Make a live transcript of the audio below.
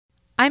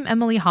I'm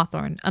Emily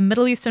Hawthorne, a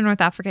Middle East and North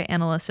Africa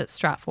analyst at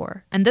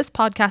Stratfor, and this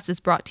podcast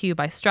is brought to you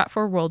by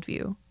Stratfor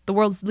Worldview, the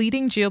world's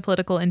leading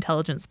geopolitical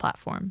intelligence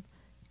platform.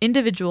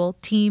 Individual,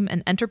 team,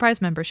 and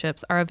enterprise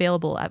memberships are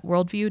available at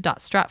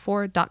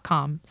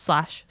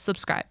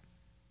worldview.stratfor.com/subscribe.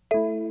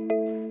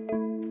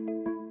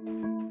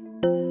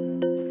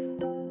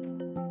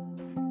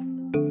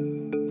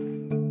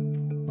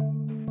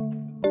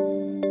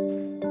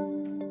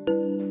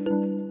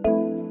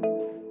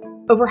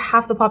 Over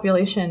half the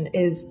population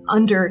is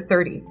under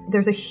 30.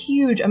 There's a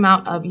huge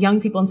amount of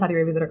young people in Saudi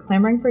Arabia that are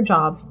clamoring for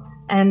jobs,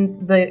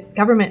 and the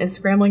government is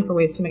scrambling for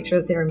ways to make sure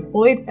that they're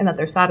employed and that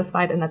they're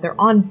satisfied and that they're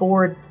on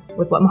board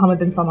with what Mohammed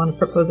bin Salman is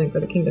proposing for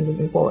the kingdom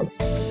moving forward.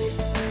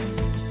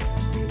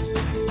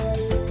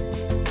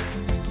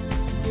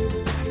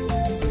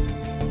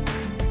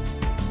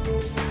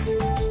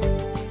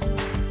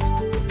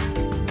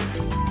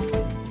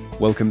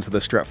 Welcome to the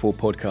Stratfor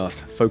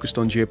Podcast, focused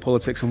on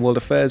geopolitics and world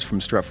affairs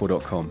from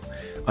Stratfor.com.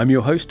 I'm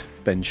your host,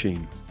 Ben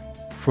Sheen.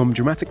 From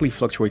dramatically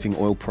fluctuating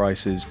oil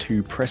prices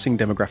to pressing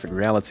demographic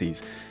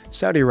realities,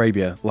 Saudi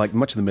Arabia, like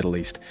much of the Middle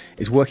East,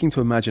 is working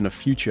to imagine a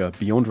future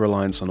beyond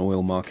reliance on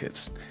oil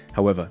markets.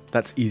 However,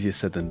 that's easier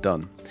said than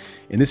done.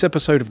 In this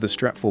episode of the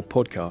Stratfor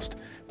Podcast,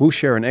 we'll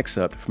share an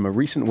excerpt from a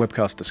recent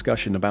webcast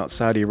discussion about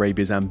Saudi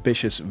Arabia's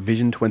ambitious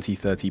Vision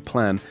 2030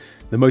 plan,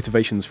 the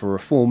motivations for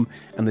reform,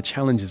 and the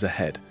challenges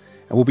ahead.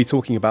 And we'll be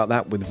talking about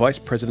that with Vice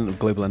President of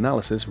Global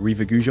Analysis,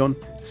 Reva Goujon,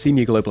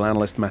 Senior Global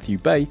Analyst Matthew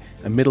Bay,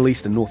 and Middle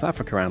East and North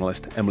Africa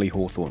Analyst Emily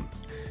Hawthorne.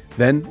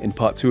 Then, in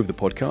part 2 of the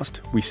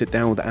podcast, we sit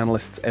down with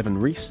analysts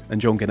Rees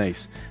and John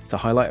Gennace to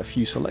highlight a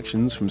few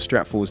selections from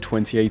Stratfor's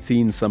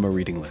 2018 summer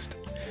reading list.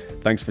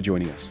 Thanks for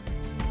joining us.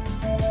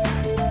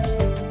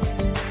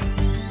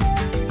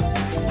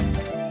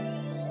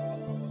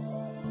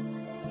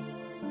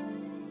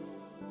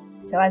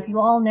 So as you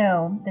all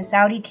know, the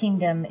Saudi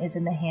kingdom is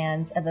in the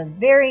hands of a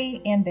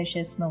very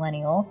ambitious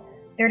millennial,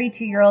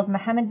 32-year-old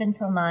Mohammed bin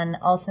Salman,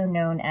 also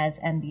known as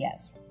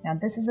MBS. Now,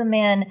 this is a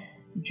man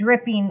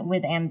dripping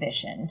with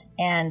ambition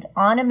and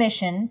on a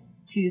mission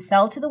to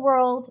sell to the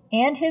world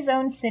and his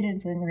own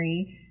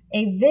citizenry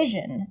a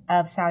vision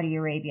of Saudi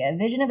Arabia, a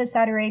vision of a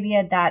Saudi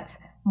Arabia that's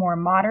more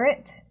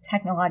moderate,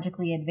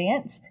 technologically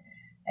advanced,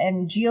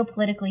 and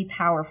geopolitically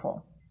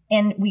powerful.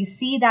 And we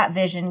see that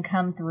vision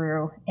come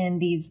through in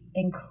these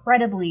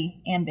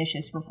incredibly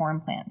ambitious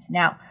reform plans.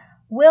 Now,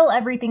 will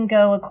everything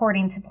go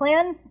according to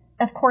plan?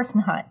 Of course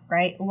not,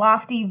 right?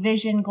 Lofty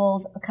vision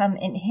goals come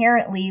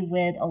inherently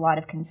with a lot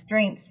of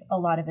constraints, a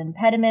lot of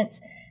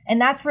impediments,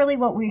 and that's really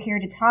what we're here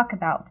to talk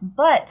about.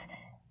 But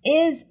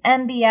is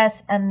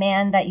MBS a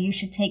man that you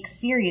should take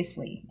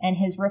seriously and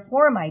his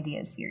reform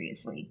ideas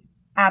seriously?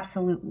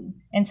 Absolutely.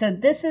 And so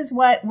this is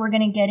what we're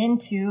going to get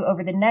into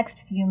over the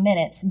next few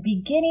minutes,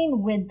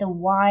 beginning with the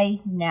why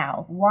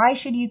now. Why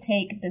should you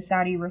take the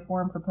Saudi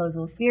reform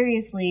proposal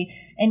seriously?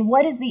 And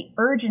what is the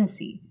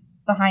urgency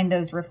behind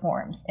those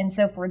reforms? And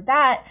so for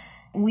that,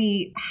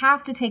 we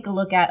have to take a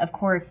look at, of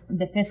course,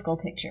 the fiscal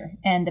picture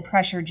and the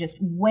pressure just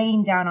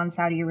weighing down on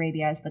Saudi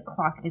Arabia as the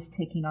clock is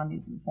ticking on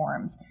these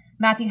reforms.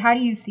 Matthew, how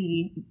do you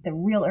see the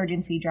real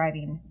urgency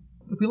driving?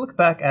 If we look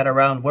back at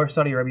around where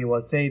Saudi Arabia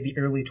was, say, the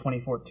early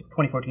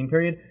 2014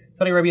 period,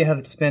 Saudi Arabia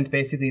had spent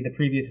basically the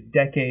previous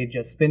decade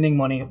just spending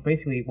money,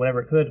 basically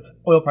whatever it could.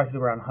 Oil prices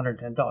were around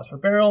 $110 per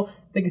barrel.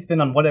 They could spend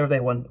on whatever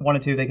they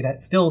wanted to. They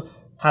could still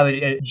have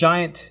a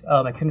giant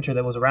expenditure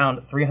that was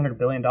around $300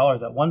 billion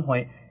at one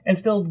point and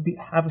still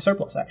have a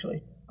surplus,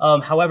 actually.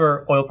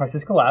 However, oil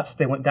prices collapsed.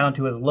 They went down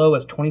to as low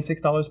as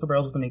 $26 per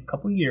barrel within a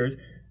couple of years.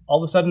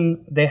 All of a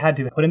sudden, they had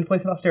to put into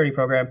place an austerity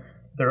program.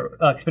 Their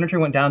expenditure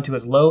went down to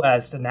as low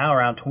as to now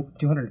around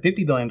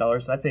 $250 billion.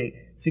 So that's a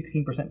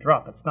 16%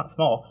 drop. That's not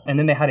small. And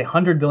then they had a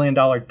 $100 billion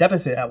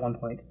deficit at one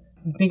point.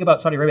 Think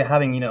about Saudi Arabia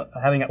having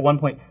at one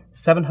point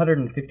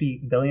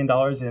 $750 billion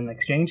in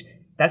exchange.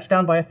 That's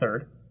down by a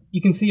third. You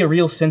can see a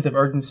real sense of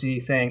urgency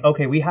saying,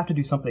 okay, we have to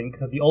do something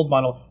because the old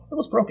model, it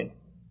was broken.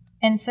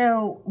 And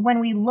so when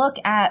we look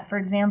at, for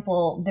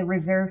example, the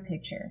reserve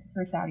picture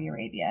for Saudi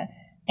Arabia,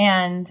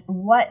 and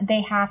what they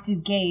have to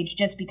gauge,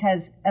 just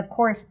because, of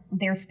course,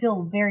 they're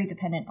still very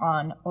dependent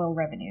on oil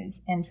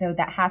revenues. And so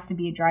that has to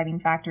be a driving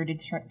factor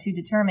to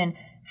determine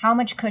how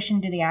much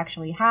cushion do they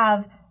actually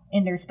have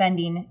in their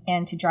spending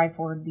and to drive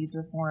forward these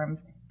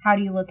reforms. How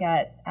do you look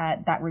at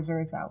that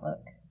reserves outlook?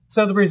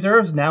 So the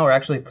reserves now are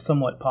actually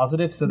somewhat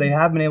positive. So they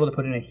have been able to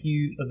put in a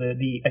huge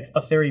the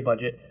austerity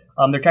budget.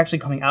 They're actually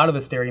coming out of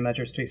austerity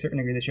measures to a certain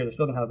degree this year. They're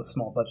still going to have a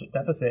small budget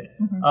deficit.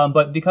 Mm-hmm.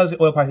 But because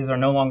oil prices are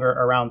no longer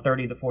around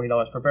 $30 to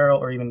 $40 per barrel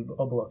or even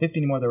below 50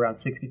 anymore, they're around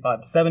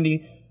 65 to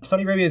 70.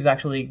 Saudi Arabia is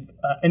actually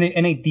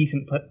in a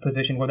decent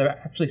position where they're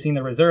actually seeing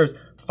their reserves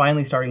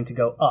finally starting to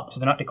go up. So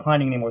they're not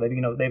declining anymore.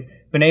 They've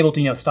been able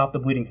to stop the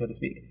bleeding, so to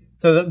speak.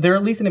 So they're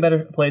at least in a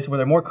better place where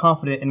they're more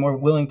confident and more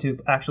willing to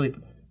actually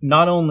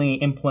not only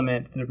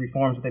implement the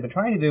reforms that they've been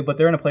trying to do, but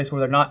they're in a place where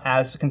they're not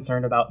as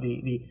concerned about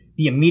the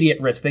immediate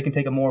risk. They can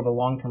take a more of a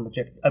long-term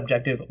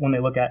objective when they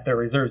look at their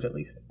reserves, at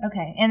least.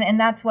 Okay, and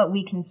that's what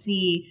we can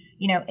see,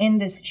 in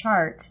this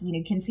chart,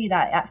 you can see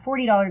that at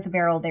 $40 a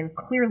barrel, they're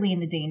clearly in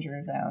the danger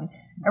zone.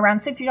 Around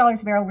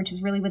 $60 a barrel, which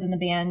is really within the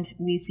band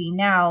we see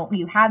now,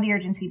 you have the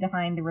urgency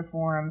behind the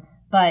reform,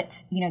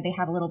 but, they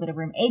have a little bit of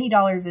room.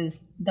 $80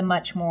 is the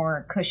much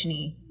more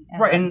cushiony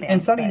right,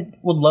 and Saudi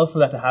would love for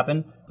that to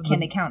happen. Can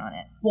they count on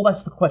it? Well,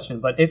 that's the question.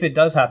 But if it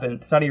does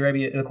happen, Saudi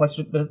Arabia,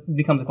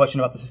 becomes a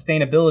question about the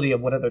sustainability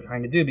of what they're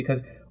trying to do,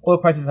 because oil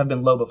prices have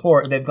been low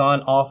before. They've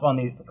gone off on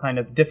these kind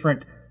of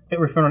different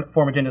reform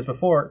agendas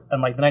before,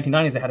 and like the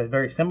 1990s, they had a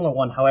very similar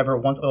one. However,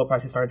 once oil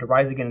prices started to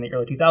rise again in the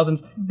early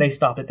 2000s, they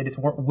stopped it. They just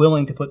weren't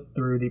willing to put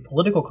through the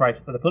political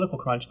crisis, or the political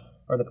crunch,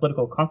 or the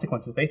political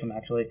consequences face them,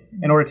 actually,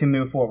 in order to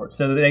move forward.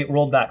 So they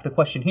rolled back. The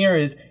question here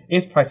is,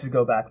 if prices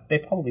go back, they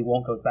probably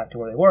won't go back to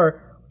where they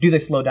were. Do they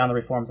slow down the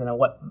reforms, and at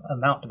what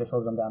amount do they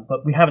slow them down?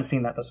 But we haven't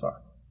seen that thus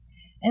far.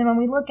 And when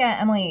we look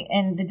at, Emily,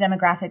 and the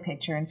demographic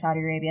picture in Saudi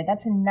Arabia,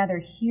 that's another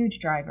huge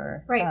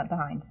driver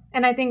behind.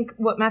 And I think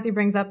what Matthew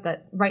brings up,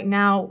 that right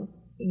now,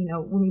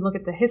 when we look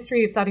at the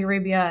history of Saudi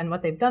Arabia and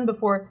what they've done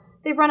before,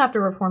 they've run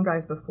after reform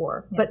drives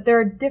before. Yeah. But there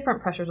are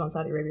different pressures on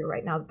Saudi Arabia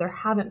right now that there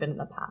haven't been in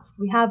the past.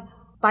 We have,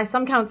 by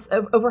some counts,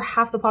 over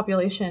half the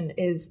population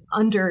is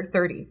under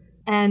 30.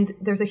 And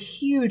there's a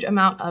huge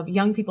amount of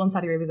young people in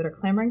Saudi Arabia that are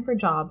clamoring for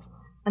jobs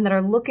and that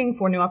are looking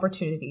for new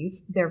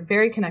opportunities. They're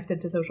very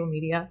connected to social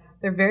media.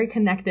 They're very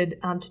connected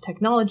to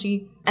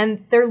technology.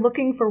 And they're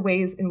looking for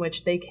ways in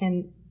which they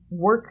can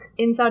work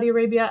in Saudi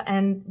Arabia.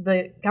 And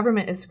the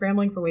government is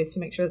scrambling for ways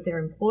to make sure that they're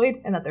employed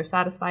and that they're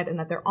satisfied and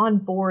that they're on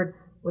board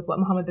with what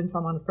Mohammed bin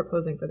Salman is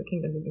proposing for the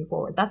kingdom moving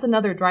forward. That's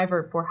another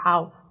driver for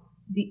how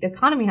the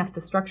economy has to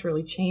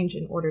structurally change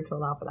in order to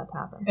allow for that to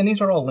happen. And these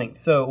are all linked.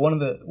 So one of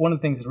the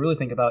things to really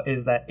think about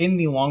is that in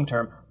the long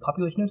term,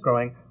 population is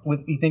growing.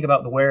 You think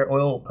about where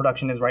oil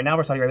production is right now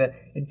for Saudi Arabia,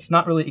 it's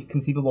not really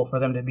conceivable for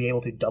them to be able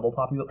to double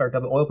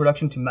oil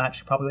production to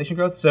match population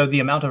growth. So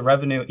the amount of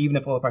revenue, even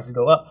if oil prices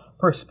go up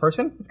per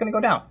person, it's going to go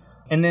down.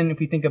 And then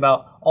if you think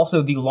about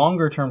also the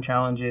longer term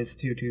challenges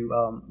to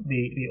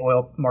the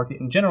oil market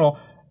in general,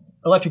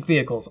 electric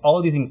vehicles, all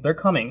of these things, they're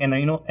coming. And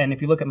and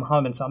if you look at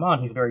Mohammed bin Salman,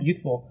 he's very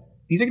youthful.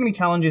 These are going to be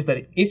challenges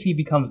that if he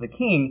becomes the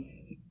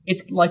king,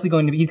 it's likely he's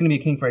going to be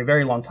a king for a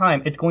very long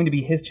time. It's going to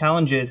be his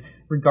challenges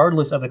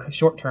regardless of the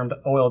short-term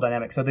oil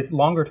dynamics. So this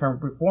longer-term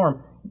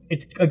reform,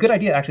 it's a good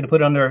idea actually to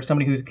put it under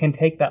somebody who can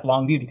take that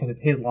long view, because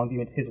it's his long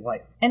view, it's his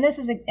life. And this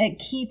is a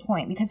key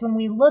point, because when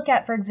we look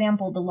at, for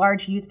example, the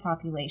large youth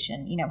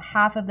population,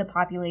 half of the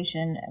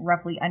population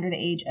roughly under the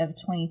age of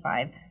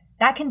 25,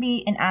 that can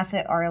be an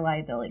asset or a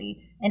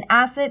liability. An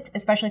asset,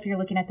 especially if you're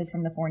looking at this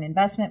from the foreign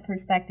investment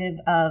perspective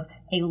of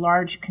a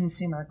large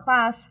consumer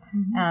class,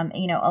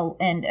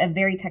 and a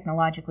very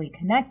technologically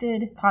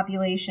connected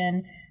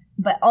population,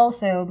 but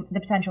also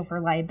the potential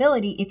for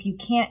liability if you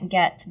can't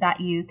get that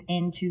youth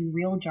into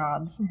real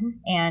jobs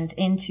and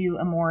into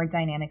a more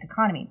dynamic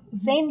economy.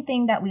 Same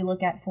thing that we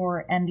look at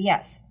for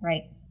MBS,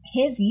 right?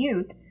 His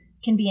youth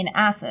can be an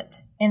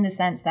asset in the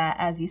sense that,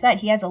 as you said,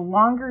 he has a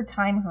longer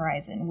time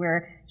horizon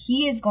where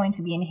he is going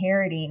to be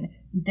inheriting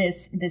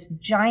this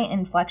giant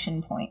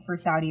inflection point for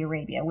Saudi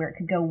Arabia, where it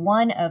could go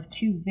one of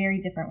two very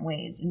different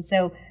ways. And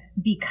so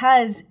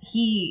because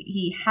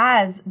he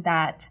has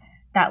that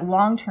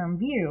long-term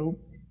view,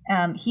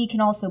 he can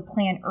also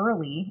plan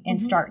early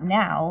and start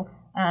now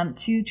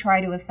to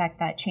try to affect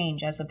that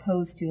change, as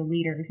opposed to a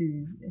leader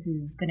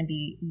who's going to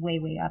be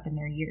way up in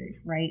their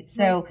years, right?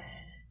 So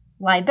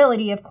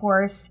liability, of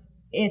course,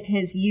 if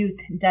his youth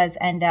does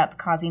end up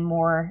causing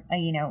more,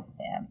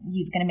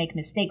 he's going to make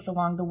mistakes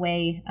along the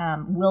way.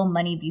 Will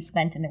money be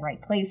spent in the right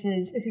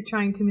places? Is he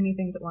trying too many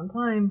things at one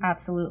time?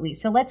 Absolutely.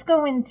 So let's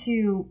go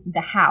into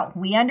the how.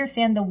 We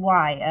understand the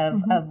why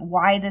of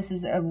why this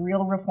is a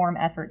real reform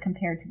effort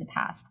compared to the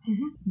past.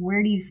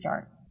 Where do you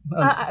start?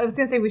 I was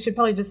going to say we should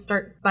probably just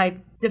start by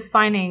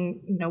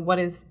defining, what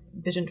is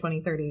Vision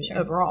 2030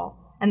 overall.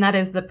 And that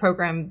is the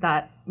program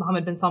that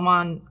Mohammed bin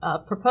Salman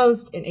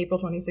proposed in April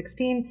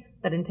 2016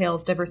 that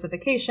entails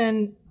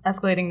diversification,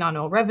 escalating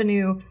non-oil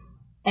revenue,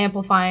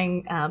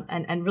 amplifying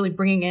and really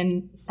bringing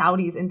in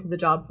Saudis into the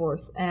job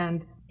force,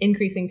 and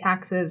increasing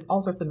taxes,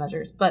 all sorts of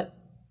measures. But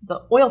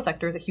the oil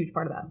sector is a huge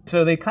part of that.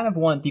 So they kind of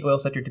want the oil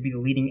sector to be the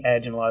leading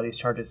edge in a lot of these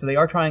charges. So they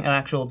are trying an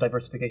actual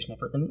diversification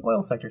effort in the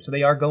oil sector. So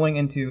they are going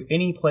into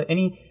any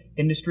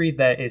industry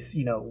that is,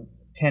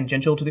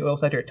 tangential to the oil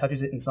sector, it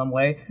touches it in some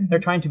way. They're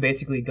trying to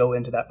basically go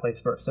into that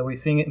place first. So we're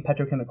seeing it in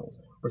petrochemicals.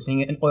 We're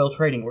seeing it in oil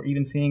trading. We're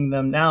even seeing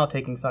them now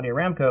taking Saudi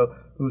Aramco,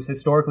 who's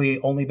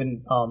historically only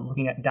been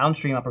looking at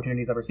downstream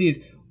opportunities overseas,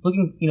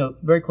 looking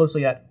very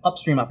closely at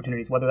upstream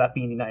opportunities, whether that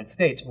be in the United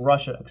States,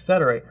 Russia, et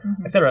cetera,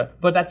 et cetera.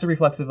 But that's a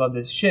reflexive of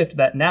this shift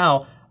that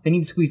now they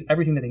need to squeeze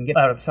everything that they can get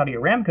out of Saudi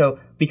Aramco,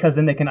 because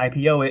then they can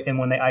IPO it, and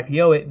when they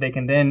IPO it, they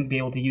can then be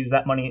able to use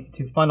that money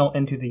to funnel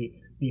into the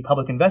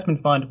public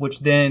investment fund, which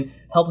then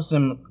helps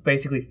them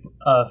basically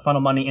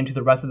funnel money into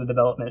the rest of the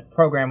development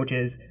program, which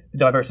is the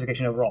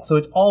diversification overall. So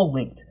it's all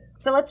linked.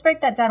 So let's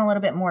break that down a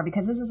little bit more,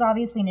 because this is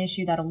obviously an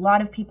issue that a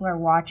lot of people are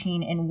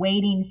watching and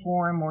waiting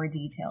for more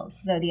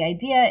details. So the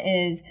idea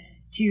is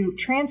to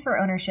transfer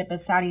ownership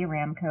of Saudi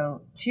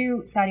Aramco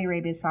to Saudi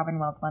Arabia's sovereign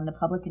wealth fund, the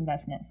Public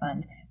Investment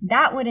Fund.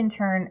 That would in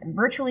turn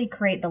virtually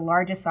create the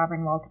largest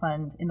sovereign wealth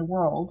fund in the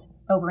world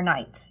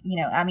overnight.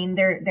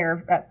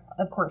 There are,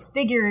 of course,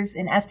 figures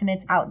and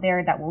estimates out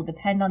there that will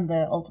depend on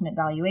the ultimate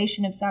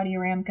valuation of Saudi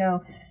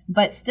Aramco,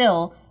 but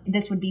still,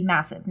 this would be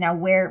massive. Now,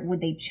 where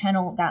would they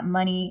channel that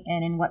money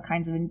and in what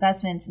kinds of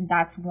investments?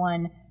 That's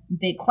one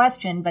big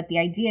question, but the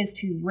idea is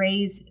to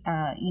raise,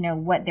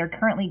 what they're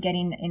currently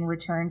getting in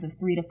returns of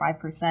 3 to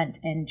 5%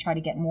 and try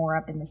to get more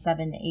up in the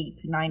 7 to 8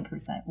 to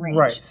 9% range.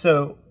 Right.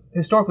 So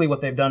historically,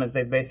 what they've done is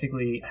they've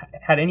basically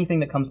had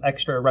anything that comes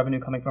extra revenue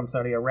coming from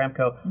Saudi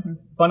Aramco,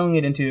 funneling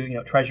it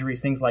into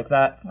treasuries, things like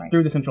that,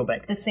 through the central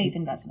bank. The safe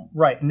investments.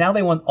 Right. Now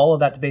they want all of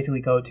that to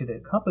basically go to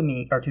the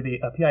company or to the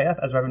PIF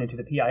as revenue to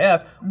the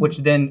PIF, which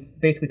then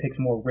basically takes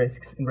more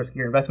risks and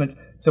riskier investments.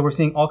 So we're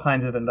seeing all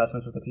kinds of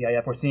investments with the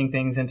PIF. We're seeing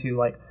things into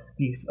like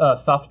the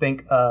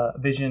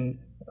SoftBank Vision.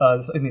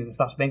 The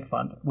SoftBank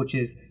Fund, which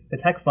is the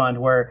tech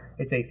fund where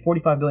it's a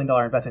 $45 billion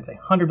investment, it's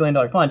a $100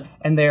 billion fund,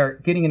 and they're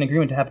getting an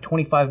agreement to have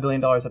 $25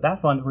 billion of that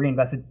fund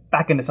reinvested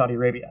back into Saudi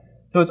Arabia.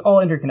 So it's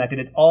all interconnected.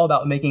 It's all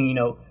about making,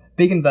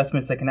 big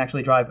investments that can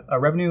actually drive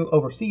revenue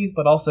overseas,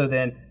 but also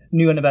then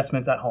new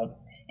investments at home.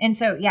 And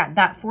so,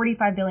 that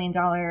 $45 billion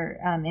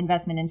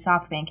investment in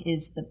SoftBank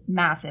is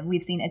massive.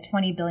 We've seen a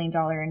 $20 billion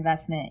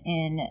investment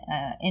in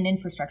an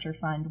infrastructure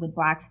fund with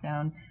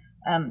Blackstone.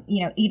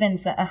 Even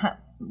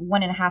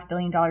 $1.5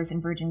 billion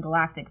in Virgin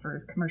Galactic for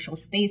commercial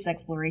space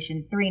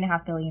exploration,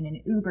 $3.5 billion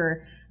in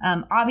Uber.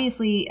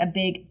 Obviously, a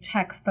big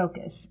tech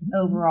focus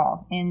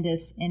overall in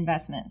this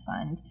investment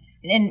fund.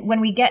 And when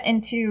we get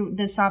into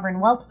the sovereign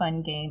wealth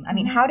fund game,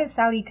 how does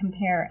Saudi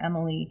compare,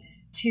 Emily,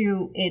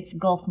 to its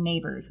Gulf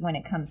neighbors when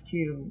it comes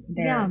to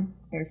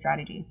their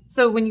strategy?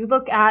 So when you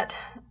look at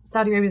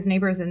Saudi Arabia's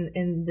neighbors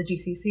in the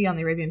GCC on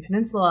the Arabian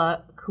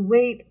Peninsula,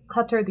 Kuwait,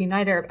 Qatar, the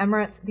United Arab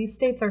Emirates, these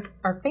states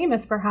are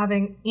famous for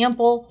having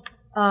ample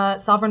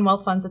sovereign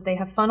wealth funds that they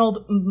have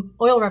funneled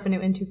oil revenue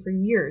into for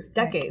years,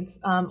 decades,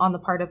 on the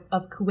part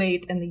of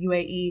Kuwait and the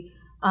UAE.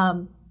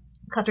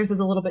 Qatar's is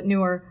a little bit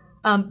newer,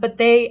 but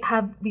they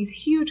have these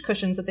huge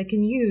cushions that they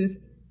can use,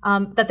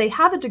 that they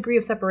have a degree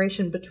of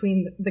separation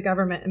between the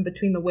government and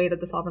between the way that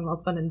the sovereign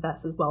wealth fund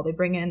invests as well. They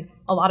bring in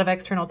a lot of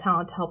external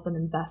talent to help them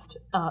invest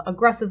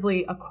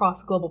aggressively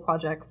across global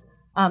projects.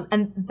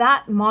 And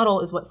that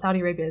model is what Saudi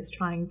Arabia is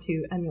trying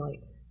to emulate.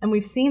 And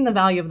we've seen the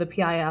value of the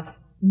PIF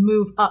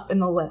move up in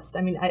the list.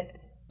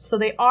 So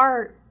they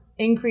are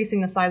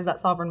increasing the size of that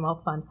sovereign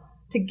wealth fund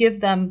to give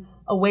them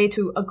a way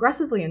to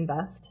aggressively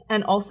invest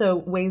and also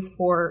ways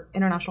for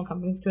international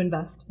companies to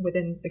invest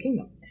within the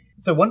kingdom.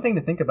 So one thing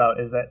to think about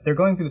is that they're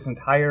going through this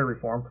entire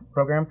reform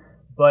program,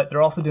 but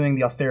they're also doing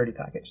the austerity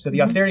package. So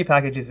the austerity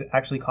package is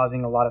actually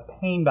causing a lot of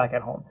pain back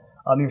at home.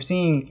 You're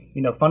seeing,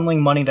 funneling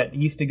money that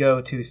used to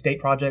go to state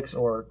projects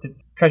or to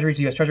treasuries,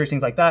 U.S. treasuries,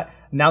 things like that.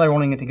 Now they're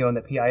wanting it to go in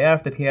the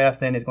PIF. The PIF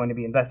then is going to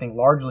be investing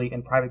largely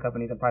in private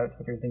companies and private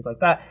sector and things like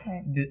that.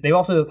 Right. They've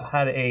also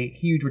had a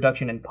huge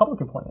reduction in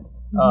public employment.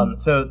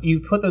 So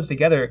you put those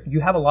together,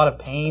 you have a lot of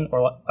pain or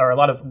a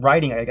lot of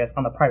writing, I guess,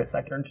 on the private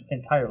sector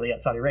entirely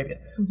at Saudi Arabia.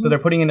 So they're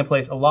putting into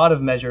place a lot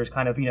of measures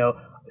kind of,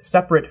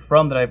 separate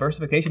from the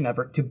diversification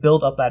effort to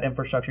build up that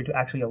infrastructure to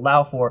actually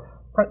allow for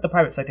the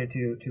private sector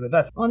to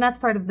invest. Well, and that's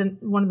part of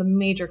one of the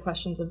major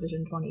questions of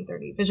Vision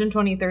 2030. Vision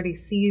 2030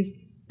 sees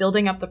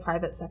building up the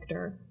private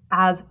sector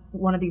as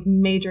one of these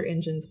major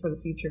engines for the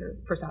future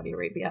for Saudi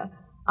Arabia.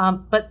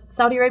 But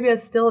Saudi Arabia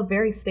is still a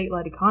very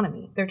state-led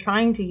economy. They're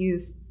trying to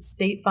use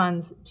state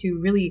funds to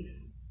really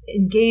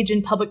engage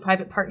in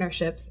public-private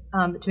partnerships,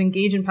 to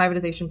engage in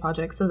privatization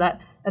projects so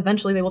that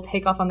eventually they will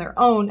take off on their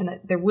own and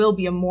that there will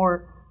be a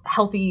more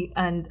healthy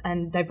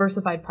and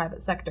diversified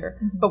private sector.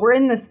 But we're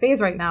in this phase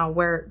right now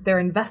where they're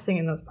investing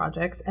in those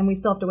projects and we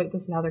still have to wait to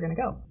see how they're going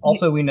to go.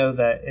 Also, we know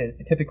that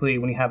typically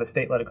when you have a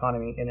state-led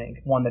economy and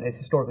one that is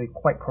historically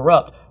quite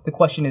corrupt, the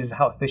question is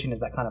how efficient is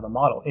that kind of a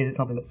model? Is it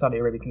something that Saudi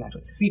Arabia can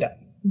actually succeed at?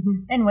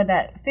 And with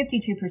that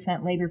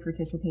 52% labor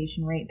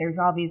participation rate, there's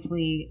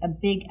obviously a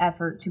big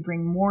effort to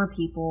bring more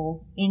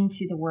people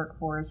into the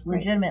workforce,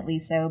 legitimately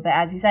so. But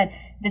as you said,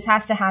 this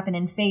has to happen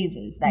in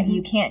phases, that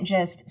you can't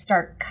just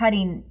start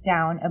cutting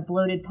down a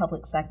bloated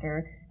public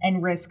sector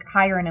and risk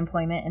higher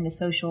unemployment and the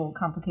social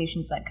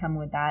complications that come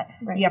with that.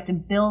 Right. You have to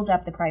build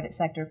up the private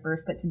sector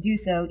first, but to do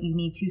so, you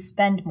need to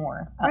spend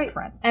more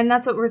upfront. And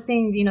that's what we're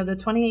seeing. The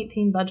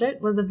 2018 budget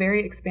was a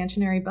very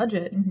expansionary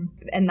budget,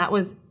 and that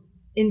was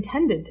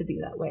intended to be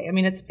that way.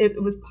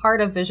 It was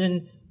part of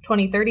Vision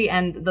 2030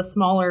 and the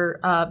smaller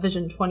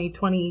Vision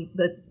 2020,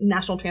 the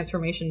National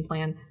Transformation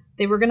Plan.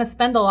 They were going to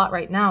spend a lot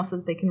right now so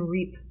that they can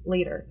reap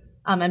later.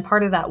 And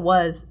part of that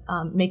was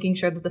making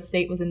sure that the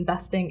state was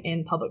investing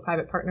in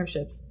public-private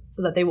partnerships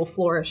so that they will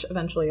flourish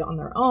eventually on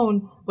their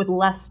own with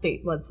less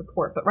state-led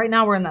support. But right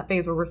now we're in that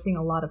phase where we're seeing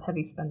a lot of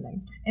heavy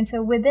spending. And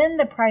so within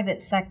the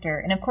private sector,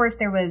 and of course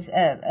there was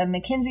a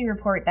McKinsey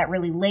report that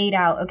really laid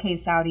out, okay,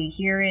 Saudi,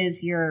 here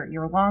is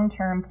your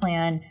long-term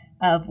plan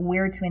of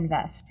where to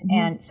invest.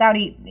 And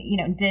Saudi,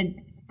 did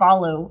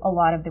follow a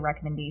lot of the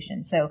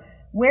recommendations. So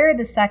where are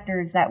the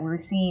sectors that we're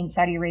seeing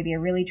Saudi Arabia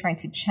really trying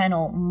to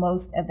channel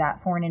most of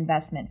that foreign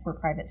investment for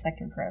private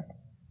sector growth?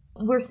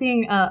 We're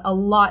seeing a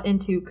lot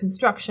into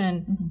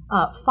construction,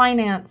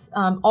 finance,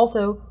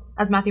 also,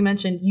 as Matthew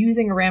mentioned,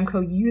 using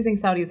Aramco, using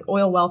Saudi's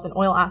oil wealth and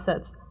oil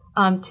assets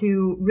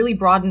to really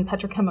broaden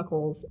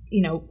petrochemicals,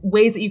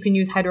 ways that you can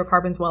use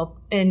hydrocarbons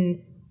well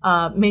in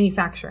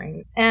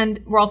manufacturing. And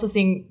we're also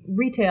seeing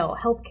retail,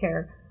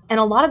 healthcare, and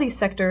a lot of these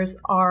sectors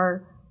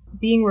are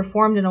being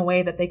reformed in a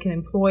way that they can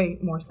employ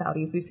more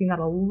Saudis. We've seen that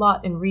a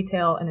lot in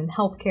retail and in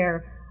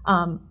healthcare.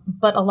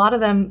 But a lot of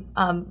them,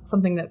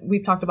 something that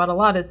we've talked about a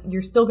lot is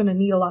you're still going to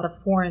need a lot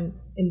of foreign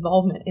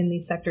involvement in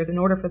these sectors in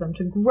order for them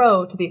to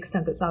grow to the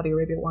extent that Saudi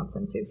Arabia wants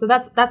them to. So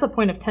that's a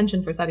point of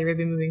tension for Saudi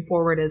Arabia moving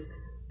forward, is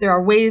there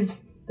are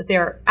ways that they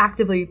are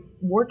actively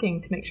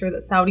working to make sure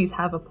that Saudis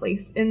have a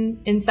place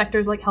in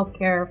sectors like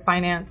healthcare,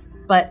 finance.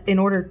 But in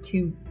order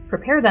to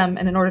prepare them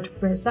and in order to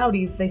prepare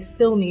Saudis, they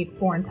still need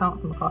foreign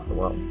talent from across the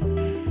world.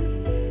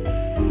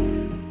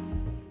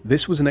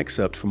 This was an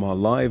excerpt from our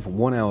live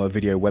 1-hour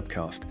video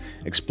webcast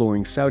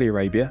exploring Saudi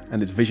Arabia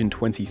and its Vision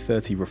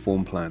 2030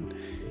 reform plan.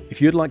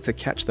 If you'd like to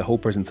catch the whole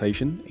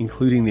presentation,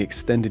 including the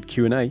extended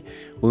Q&A,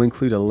 we'll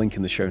include a link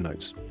in the show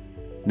notes.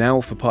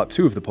 Now, for part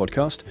 2 of the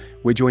podcast,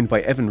 we're joined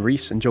by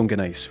Rees and John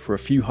Gennace for a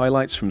few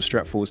highlights from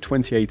Stratfor's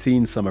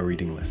 2018 summer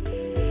reading list.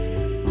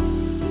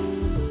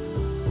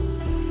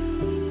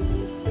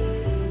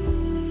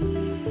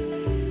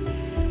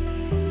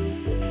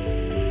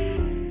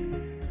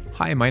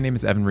 Hi, my name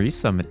is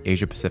Rees. I'm an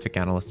Asia-Pacific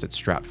analyst at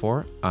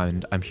Stratfor,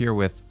 and I'm here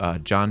with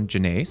John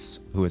Gennace,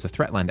 who is a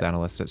Threatland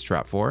analyst at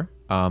Stratfor.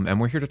 And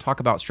we're here to talk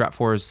about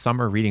Stratfor's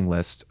summer reading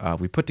list.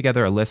 We put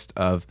together a list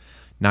of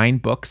 9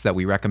 books that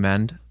we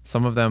recommend.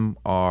 Some of them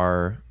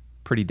are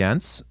pretty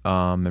dense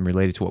and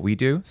related to what we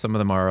do. Some of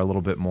them are a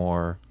little bit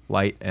more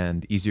light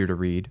and easier to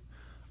read.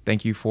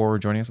 Thank you for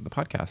joining us at the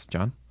podcast,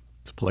 John.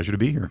 It's a pleasure to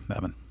be here,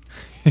 Evan.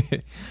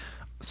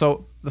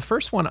 So the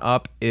first one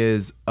up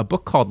is a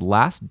book called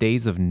Last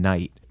Days of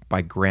Night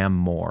by Graham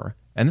Moore.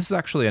 And this is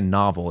actually a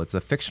novel. It's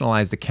a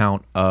fictionalized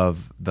account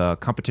of the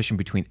competition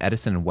between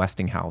Edison and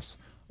Westinghouse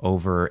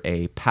over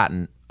a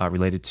patent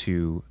related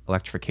to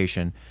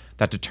electrification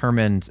that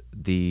determined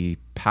the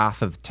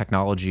path of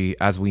technology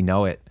as we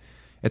know it.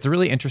 It's a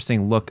really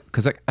interesting look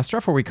because at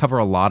Stratfor we cover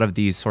a lot of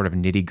these sort of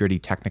nitty-gritty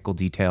technical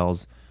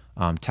details,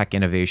 tech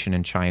innovation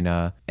in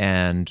China,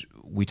 and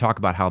we talk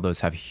about how those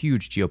have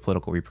huge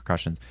geopolitical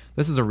repercussions.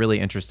 This is a really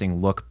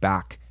interesting look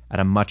back at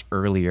a much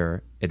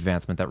earlier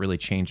advancement that really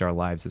changed our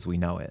lives as we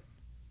know it.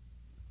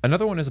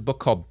 Another one is a book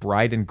called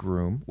Bride and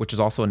Groom, which is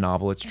also a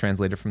novel. It's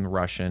translated from the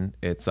Russian.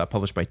 It's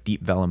published by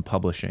Deep Vellum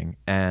Publishing.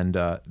 And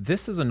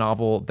this is a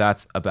novel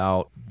that's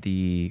about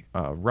the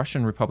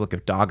Russian Republic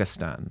of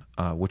Dagestan,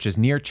 which is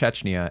near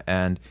Chechnya.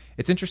 And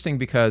it's interesting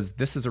because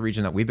this is a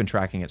region that we've been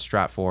tracking at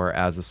Stratfor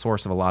as a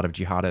source of a lot of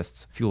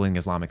jihadists fueling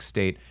Islamic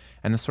State,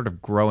 and the sort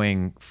of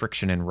growing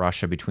friction in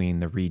Russia between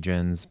the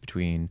regions,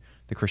 between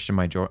the Christian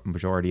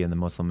majority and the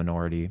Muslim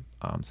minority.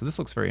 So this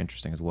looks very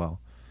interesting as well.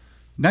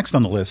 Next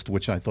on the list,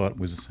 which I thought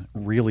was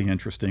really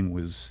interesting,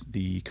 was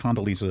the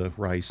Condoleezza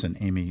Rice and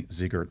Amy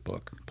Ziegert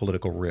book,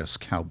 Political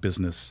Risk, How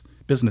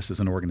Businesses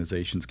and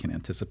Organizations Can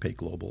Anticipate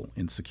Global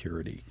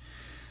Insecurity.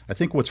 I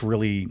think what's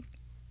really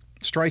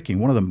striking,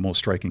 one of the most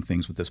striking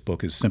things with this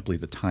book is simply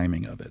the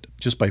timing of it.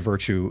 Just by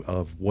virtue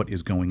of what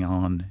is going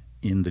on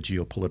in the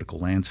geopolitical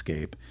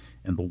landscape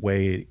and the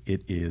way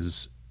it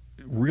is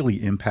really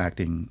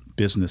impacting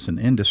business and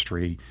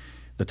industry,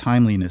 the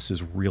timeliness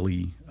is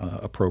really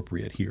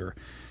appropriate here.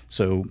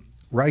 So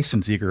Rice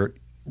and Ziegert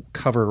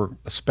cover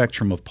a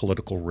spectrum of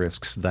political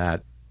risks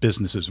that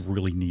businesses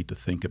really need to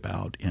think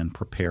about and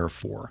prepare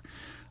for.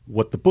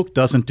 What the book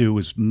doesn't do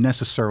is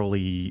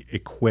necessarily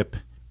equip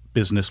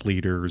business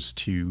leaders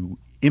to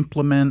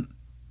implement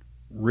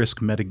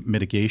risk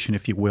mitigation,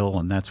 if you will,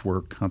 and that's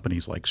where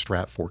companies like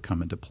Stratfor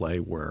come into play,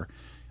 where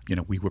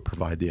we would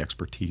provide the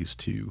expertise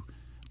to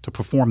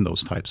perform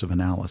those types of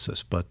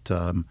analysis. But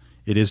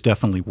it is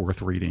definitely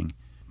worth reading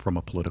from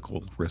a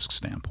political risk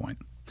standpoint.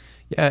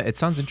 Yeah, it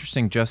sounds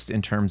interesting just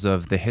in terms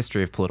of the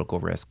history of political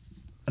risk.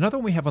 Another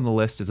one we have on the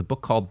list is a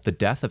book called The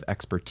Death of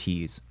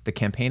Expertise, The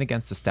Campaign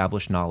Against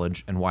Established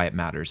Knowledge and Why It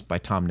Matters by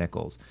Tom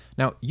Nichols.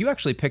 Now, you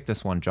actually picked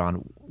this one,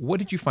 John. What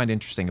did you find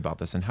interesting about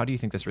this, and how do you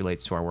think this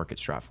relates to our work at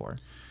Stratfor?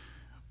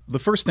 The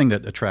first thing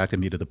that attracted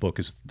me to the book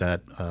is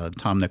that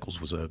Tom Nichols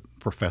was a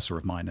professor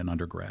of mine in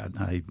undergrad.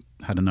 I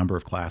had a number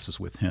of classes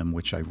with him,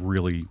 which I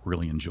really,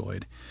 really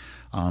enjoyed.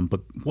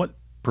 But what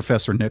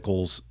Professor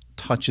Nichols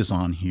touches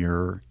on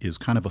here is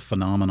kind of a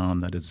phenomenon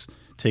that is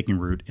taking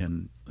root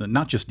in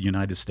not just the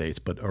United States,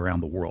 but around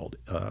the world,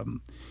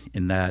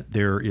 in that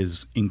there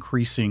is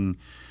increasing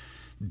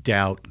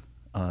doubt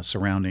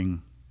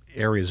surrounding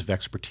areas of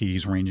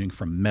expertise ranging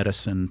from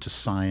medicine to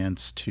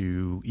science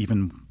to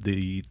even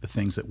the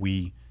things that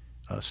we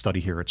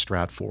study here at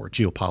Stratfor,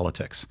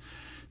 geopolitics.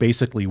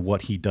 Basically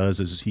what he does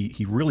is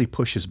he really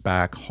pushes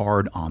back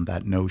hard on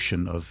that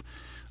notion of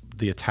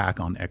the attack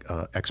on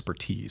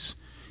expertise.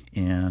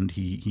 and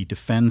he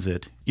defends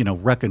it,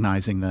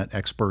 recognizing that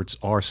experts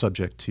are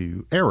subject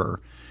to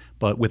error,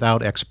 but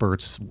without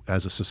experts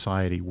as a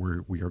society,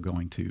 we are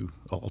going to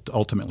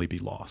ultimately be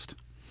lost.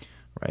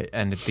 Right,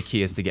 and the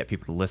key is to get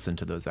people to listen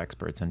to those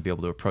experts and be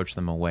able to approach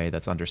them in a way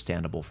that's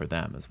understandable for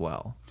them as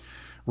well.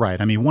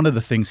 Right. I mean, one of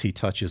the things he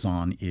touches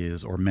on he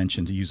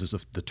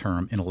uses the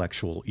term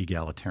intellectual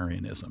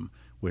egalitarianism,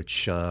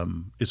 which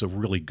is a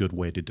really good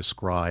way to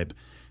describe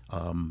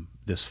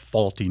this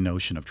faulty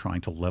notion of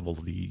trying to level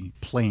the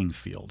playing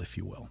field, if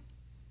you will.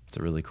 It's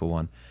a really cool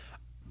one.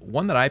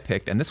 One that I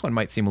picked, and this one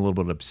might seem a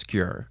little bit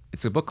obscure.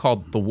 It's a book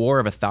called The War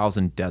of a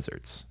Thousand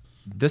Deserts.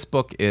 This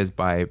book is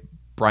by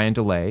Brian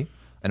DeLay,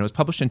 and it was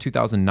published in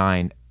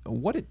 2009.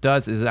 What it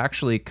does is it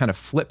actually kind of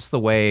flips the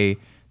way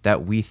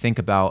that we think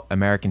about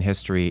American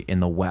history in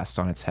the West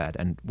on its head.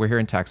 And we're here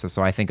in Texas,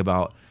 so I think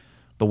about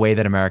the way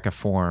that America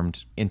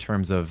formed in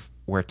terms of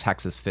where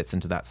Texas fits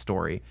into that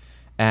story.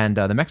 And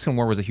the Mexican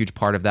War was a huge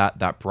part of that.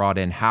 That brought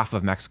in half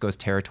of Mexico's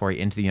territory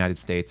into the United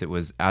States. It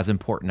was as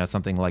important as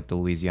something like the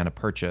Louisiana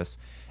Purchase.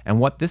 And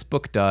what this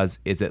book does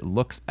is it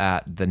looks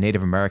at the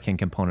Native American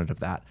component of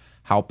that,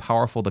 how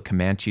powerful the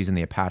Comanches and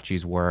the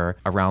Apaches were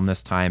around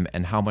this time,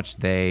 and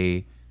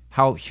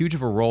how huge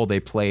of a role they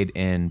played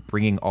in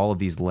bringing all of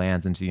these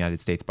lands into the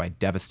United States by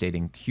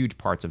devastating huge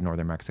parts of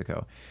northern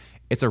Mexico.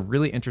 It's a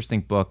really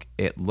interesting book.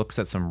 It looks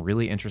at some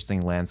really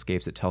interesting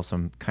landscapes. It tells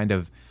some kind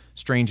of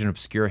strange and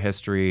obscure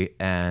history,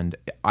 and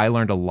I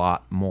learned a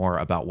lot more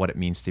about what it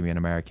means to be an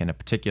American, and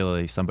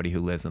particularly somebody who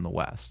lives in the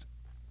West.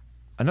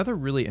 Another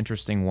really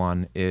interesting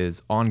one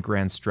is On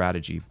Grand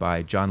Strategy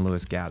by John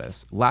Lewis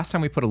Gaddis. Last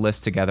time we put a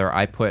list together,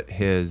 I put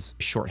his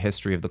short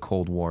history of the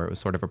Cold War. It was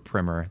sort of a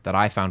primer that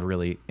I found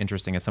really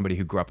interesting as somebody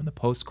who grew up in the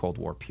post-Cold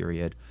War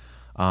period.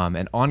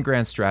 And On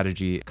Grand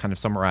Strategy kind of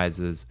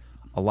summarizes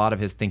a lot of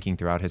his thinking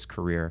throughout his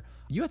career.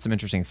 You had some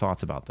interesting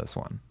thoughts about this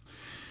one.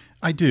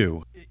 I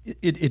do.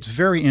 It's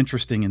very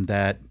interesting in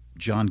that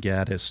John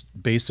Gaddis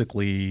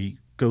basically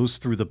goes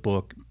through the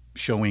book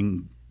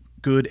showing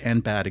good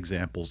and bad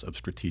examples of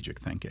strategic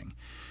thinking.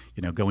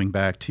 Going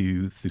back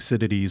to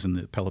Thucydides and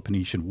the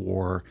Peloponnesian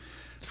War,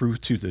 through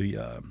to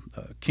the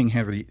King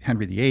Henry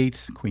VIII,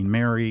 Queen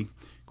Mary,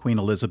 Queen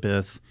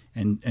Elizabeth,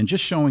 and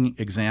just showing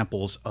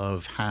examples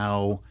of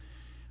how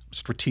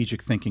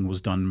strategic thinking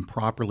was done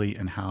properly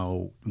and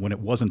how, when it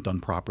wasn't done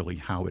properly,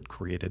 how it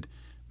created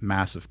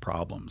massive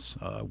problems,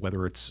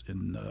 whether it's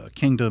in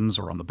kingdoms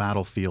or on the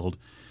battlefield.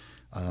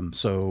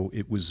 So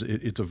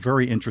it's a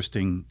very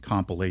interesting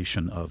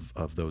compilation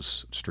of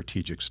those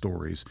strategic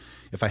stories.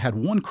 If I had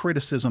one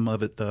criticism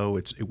of it, though,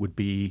 it would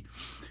be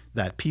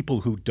that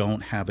people who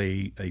don't have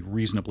a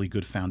reasonably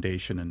good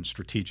foundation in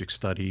strategic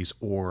studies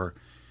or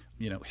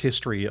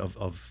history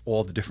of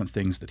all the different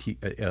things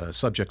that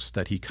subjects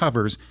that he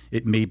covers,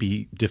 it may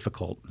be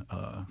difficult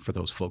for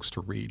those folks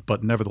to read.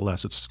 But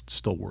nevertheless, it's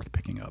still worth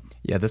picking up.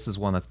 Yeah, this is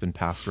one that's been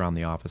passed around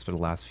the office for the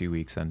last few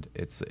weeks, and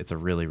it's a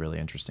really, really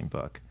interesting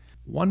book.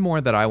 One more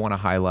that I want to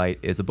highlight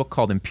is a book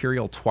called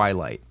Imperial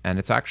Twilight, and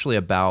it's actually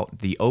about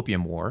the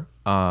Opium War.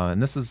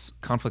 And this is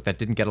conflict that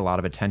didn't get a lot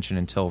of attention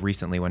until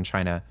recently when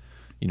China,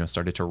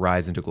 started to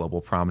rise into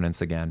global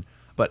prominence again.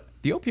 But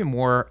the Opium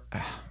War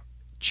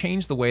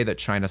changed the way that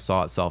China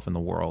saw itself in the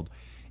world.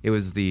 It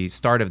was the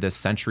start of this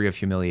century of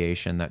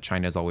humiliation that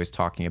China is always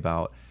talking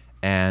about.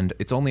 And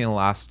it's only in the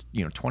last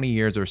 20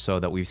 years or so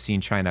that we've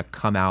seen China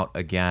come out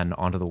again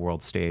onto the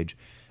world stage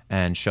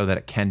and show that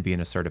it can be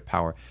an assertive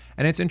power.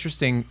 And it's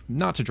interesting,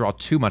 not to draw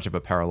too much of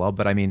a parallel,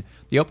 but I mean,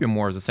 the Opium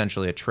War is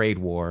essentially a trade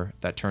war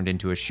that turned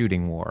into a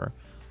shooting war.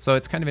 So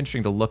it's kind of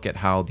interesting to look at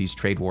how these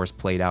trade wars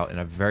played out in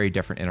a very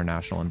different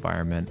international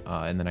environment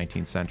in the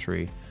 19th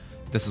century.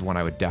 This is one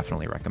I would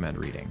definitely recommend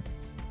reading.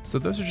 So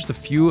those are just a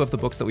few of the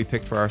books that we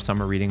picked for our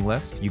summer reading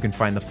list. You can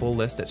find the full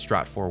list at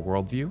Stratfor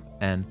Worldview.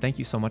 And thank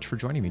you so much for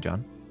joining me,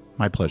 John.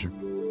 My pleasure.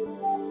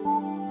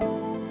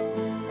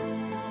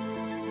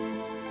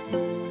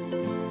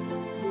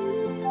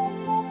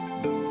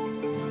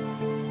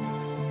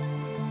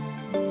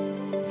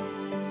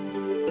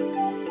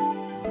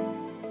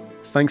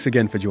 Thanks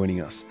again for joining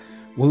us.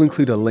 We'll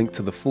include a link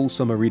to the full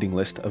summer reading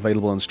list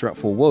available on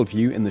Stratfor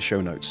Worldview in the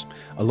show notes,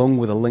 along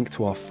with a link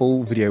to our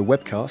full video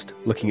webcast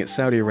looking at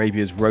Saudi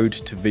Arabia's road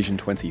to Vision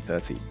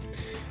 2030.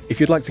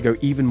 If you'd like to go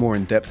even more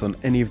in depth on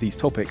any of these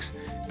topics,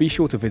 be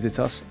sure to visit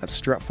us at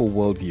Stratfor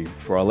Worldview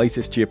for our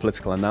latest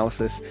geopolitical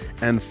analysis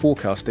and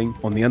forecasting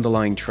on the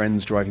underlying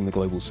trends driving the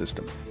global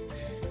system.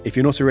 If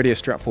you're not already a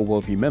Stratfor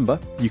Worldview member,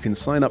 you can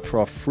sign up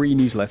for our free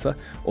newsletter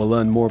or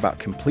learn more about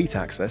complete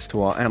access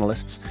to our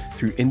analysts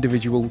through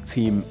individual,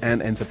 team,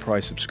 and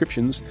enterprise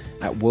subscriptions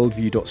at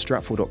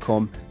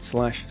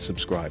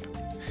worldview.stratfor.com/subscribe.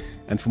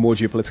 And for more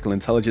geopolitical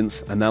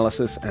intelligence,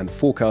 analysis, and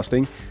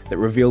forecasting that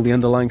reveal the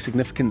underlying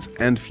significance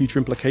and future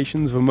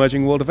implications of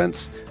emerging world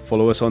events,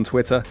 follow us on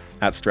Twitter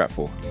at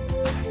Stratfor.